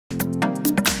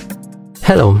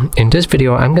Hello, in this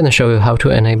video I'm going to show you how to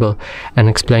enable and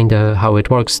explain how it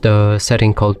works, the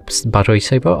setting called battery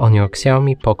saver on your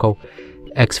Xiaomi POCO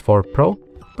X4 Pro,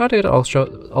 but it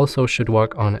also should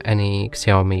work on any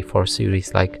Xiaomi 4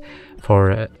 series like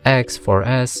 4X,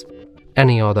 4S,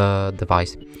 any other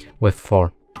device with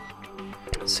 4.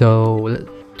 So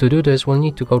to do this we'll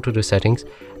need to go to the settings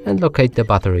and locate the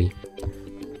battery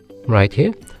right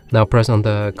here. Now press on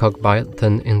the cog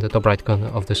button in the top right corner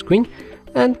of the screen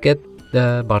and get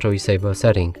the battery saver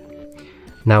setting.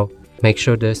 Now make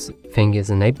sure this thing is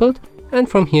enabled, and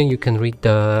from here you can read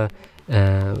the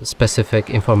specific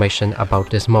information about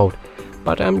this mode,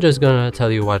 but I'm just gonna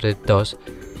tell you what it does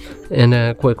in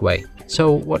a quick way.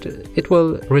 So what it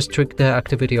will restrict the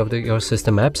activity of your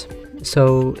system apps.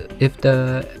 So if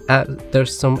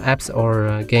there's some apps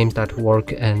or games that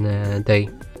work and they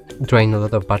drain a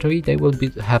lot of battery, they will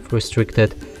have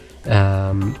restricted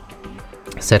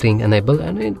setting enabled,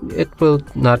 and it will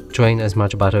not drain as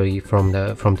much battery from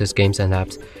these games and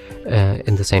apps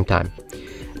in the same time.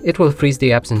 It will freeze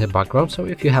the apps in the background, so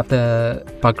if you have the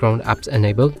background apps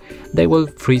enabled, they will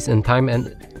freeze in time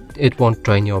and it won't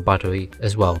drain your battery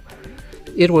as well.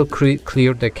 It will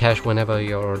clear the cache whenever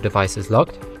your device is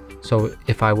locked. So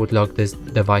if I would lock this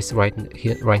device right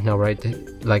now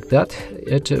like that,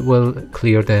 it will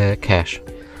clear the cache.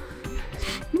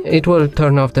 It will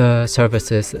turn off the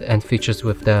services and features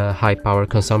with the high power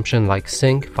consumption like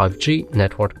sync, 5G,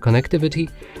 network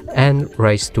connectivity, and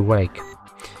race to wake.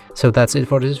 So that's it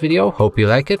for this video. Hope you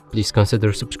like it. Please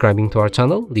consider subscribing to our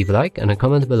channel, leave a like and a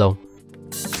comment below.